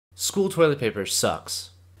School toilet paper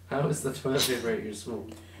sucks. How is the toilet paper at your school?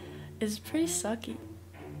 It's pretty sucky.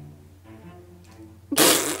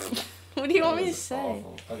 What do you want me to say?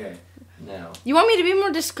 Awful. Okay, now. You want me to be more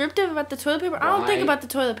descriptive about the toilet paper? I don't think Why? about the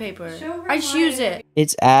toilet paper. I just use it.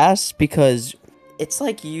 It's ass because it's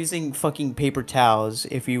like using fucking paper towels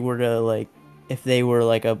if you were to like, if they were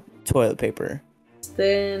like a toilet paper.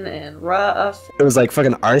 Thin and rough. It was like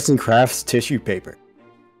fucking arts and crafts tissue paper.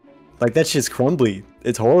 Like that shit's crumbly.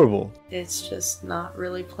 It's horrible. It's just not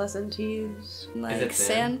really pleasant to use. Like thin?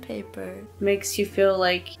 sandpaper. Makes you feel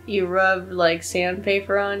like you rubbed like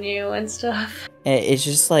sandpaper on you and stuff. It's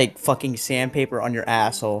just like fucking sandpaper on your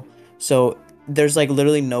asshole. So there's like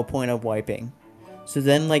literally no point of wiping. So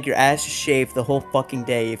then like your ass is shaved the whole fucking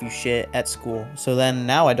day if you shit at school. So then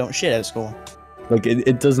now I don't shit at school. Like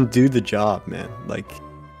it doesn't do the job, man. Like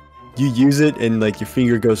you use it and like your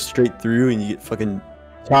finger goes straight through and you get fucking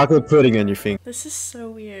chocolate pudding on your finger. This is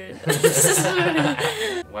so weird.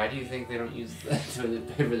 Why do you think they don't use the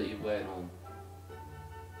toilet paper that you buy at home?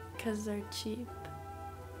 Because they're cheap.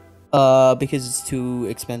 Because it's too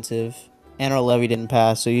expensive. And our levy didn't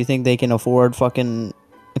pass, so you think they can afford fucking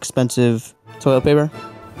expensive toilet paper?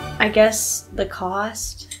 I guess the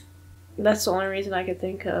cost. That's the only reason I could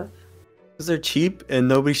think of. Because they're cheap and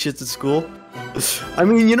nobody shits at school. I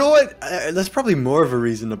mean, you know what? That's probably more of a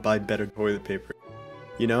reason to buy better toilet paper.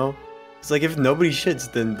 You know? It's like if nobody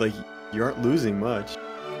shits, then like you aren't losing much.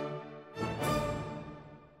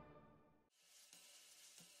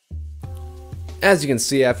 As you can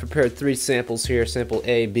see, I've prepared 3 samples here, sample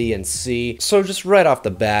A, B, and C. So just right off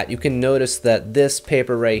the bat, you can notice that this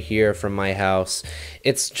paper right here from my house,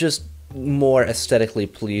 it's just more aesthetically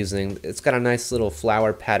pleasing. It's got a nice little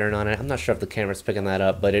flower pattern on it. I'm not sure if the camera's picking that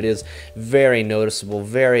up, but it is very noticeable,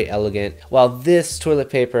 very elegant. While this toilet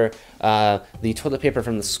paper, the toilet paper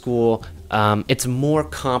from the school, it's more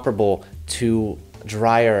comparable to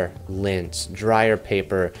drier lint, drier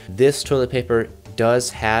paper. This toilet paper does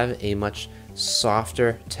have a much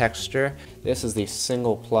softer texture. This is the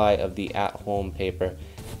single ply of the at-home paper.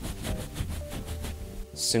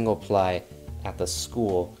 Single ply at the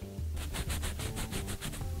school.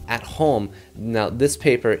 At home, now this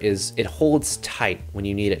paper it holds tight when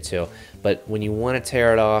you need it to, but when you want to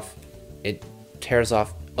tear it off, it tears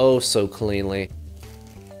off oh so cleanly.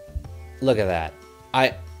 Look at that.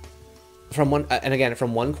 From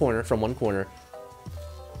one corner.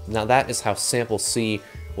 Now that is how sample C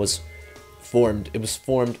was formed. It was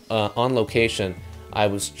formed on location. I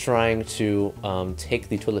was trying to take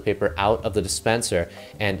the toilet paper out of the dispenser,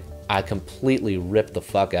 and I completely ripped the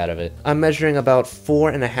fuck out of it. I'm measuring about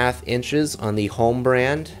 4.5 inches on the home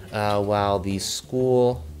brand, while the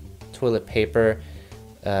school toilet paper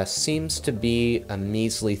seems to be a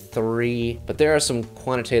measly 3. But there are some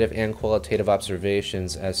quantitative and qualitative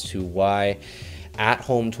observations as to why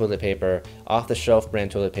at-home toilet paper, off-the-shelf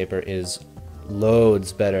brand toilet paper is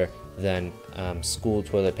loads better than school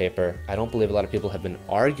toilet paper. I don't believe a lot of people have been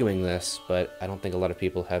arguing this, but I don't think a lot of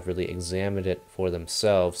people have really examined it for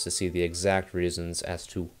themselves to see the exact reasons as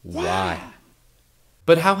to why.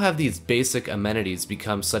 But how have these basic amenities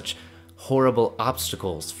become such horrible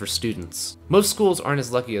obstacles for students? Most schools aren't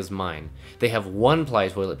as lucky as mine. They have 1-ply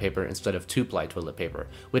toilet paper instead of 2-ply toilet paper,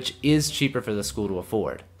 which is cheaper for the school to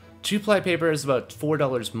afford. 2-ply paper is about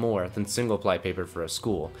 $4 more than single-ply paper for a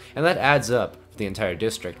school, and that adds up for the entire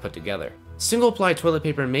district put together. Single-ply toilet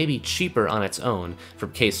paper may be cheaper on its own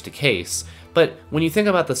from case to case, but when you think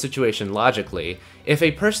about the situation logically, if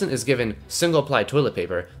a person is given single-ply toilet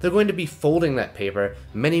paper, they're going to be folding that paper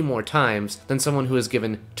many more times than someone who is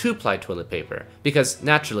given 2-ply toilet paper, because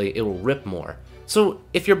naturally it will rip more. So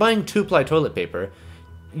if you're buying 2-ply toilet paper,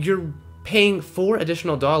 you're paying $4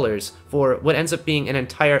 additional for what ends up being an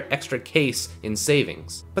entire extra case in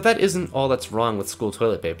savings. But that isn't all that's wrong with school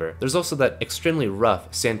toilet paper. There's also that extremely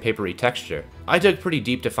rough, sandpapery texture. I dug pretty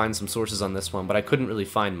deep to find some sources on this one, but I couldn't really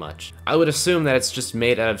find much. I would assume that it's just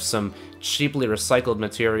made out of some cheaply recycled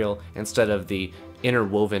material instead of the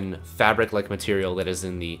interwoven fabric-like material that is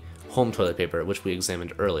in the home toilet paper, which we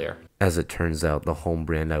examined earlier. As it turns out, the home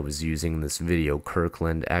brand I was using in this video,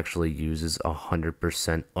 Kirkland, actually uses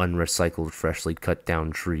 100% unrecycled, freshly cut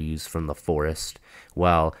down trees from the forest,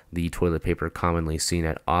 while the toilet paper commonly seen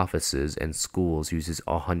at offices and schools uses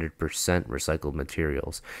 100% recycled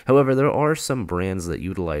materials. However, there are some brands that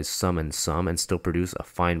utilize some and still produce a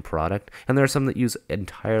fine product, and there are some that use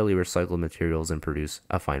entirely recycled materials and produce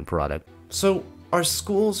a fine product. So, are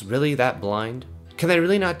schools really that blind? Can they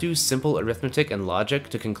really not do simple arithmetic and logic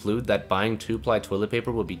to conclude that buying 2-ply toilet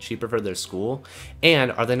paper will be cheaper for their school?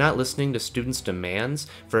 And are they not listening to students' demands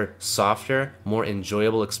for softer, more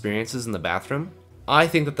enjoyable experiences in the bathroom? I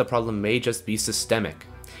think that the problem may just be systemic,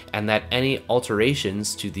 and that any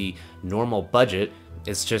alterations to the normal budget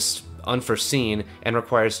is just unforeseen and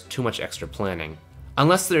requires too much extra planning.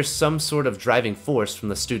 Unless there's some sort of driving force from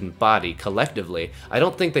the student body collectively, I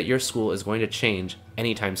don't think that your school is going to change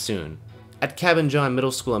anytime soon. At Cabin John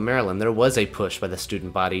Middle School in Maryland, there was a push by the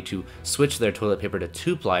student body to switch their toilet paper to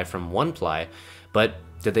 2-ply from 1-ply, but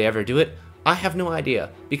did they ever do it? I have no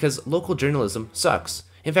idea, because local journalism sucks.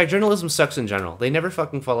 In fact, journalism sucks in general. They never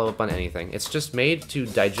fucking follow up on anything. It's just made to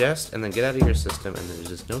digest and then get out of your system, and there's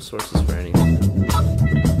just no sources for anything.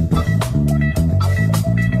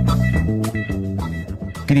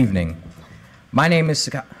 Good evening. My name is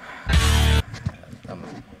Sakai.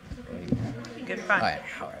 Good, fine.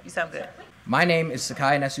 All right. You sound good. My name is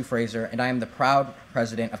Sakai Nesu Fraser, and I am the proud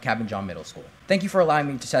president of Cabin John Middle School. Thank you for allowing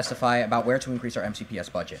me to testify about where to increase our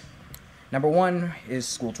MCPS budget. Number one is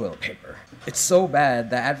school toilet paper. It's so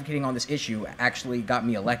bad that advocating on this issue actually got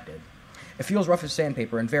me elected. It feels rough as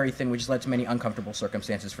sandpaper and very thin, which has led to many uncomfortable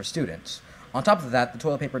circumstances for students. On top of that, the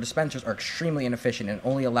toilet paper dispensers are extremely inefficient and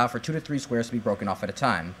only allow for 2 to 3 squares to be broken off at a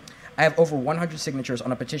time. I have over 100 signatures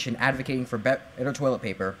on a petition advocating for better toilet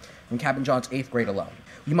paper from Cabin John's 8th grade alone.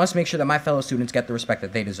 We must make sure that my fellow students get the respect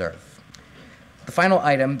that they deserve. The final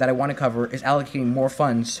item that I want to cover is allocating more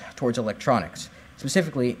funds towards electronics,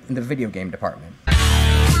 specifically in the video game department.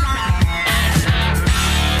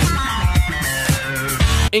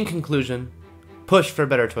 In conclusion, push for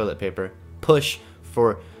better toilet paper. Push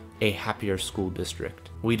for a happier school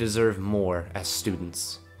district. We deserve more as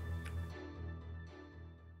students.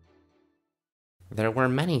 There were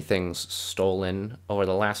many things stolen over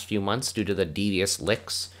the last few months due to the devious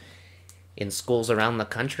licks in schools around the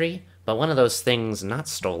country, but one of those things not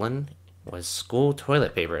stolen was school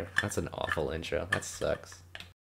toilet paper. That's an awful intro. That sucks.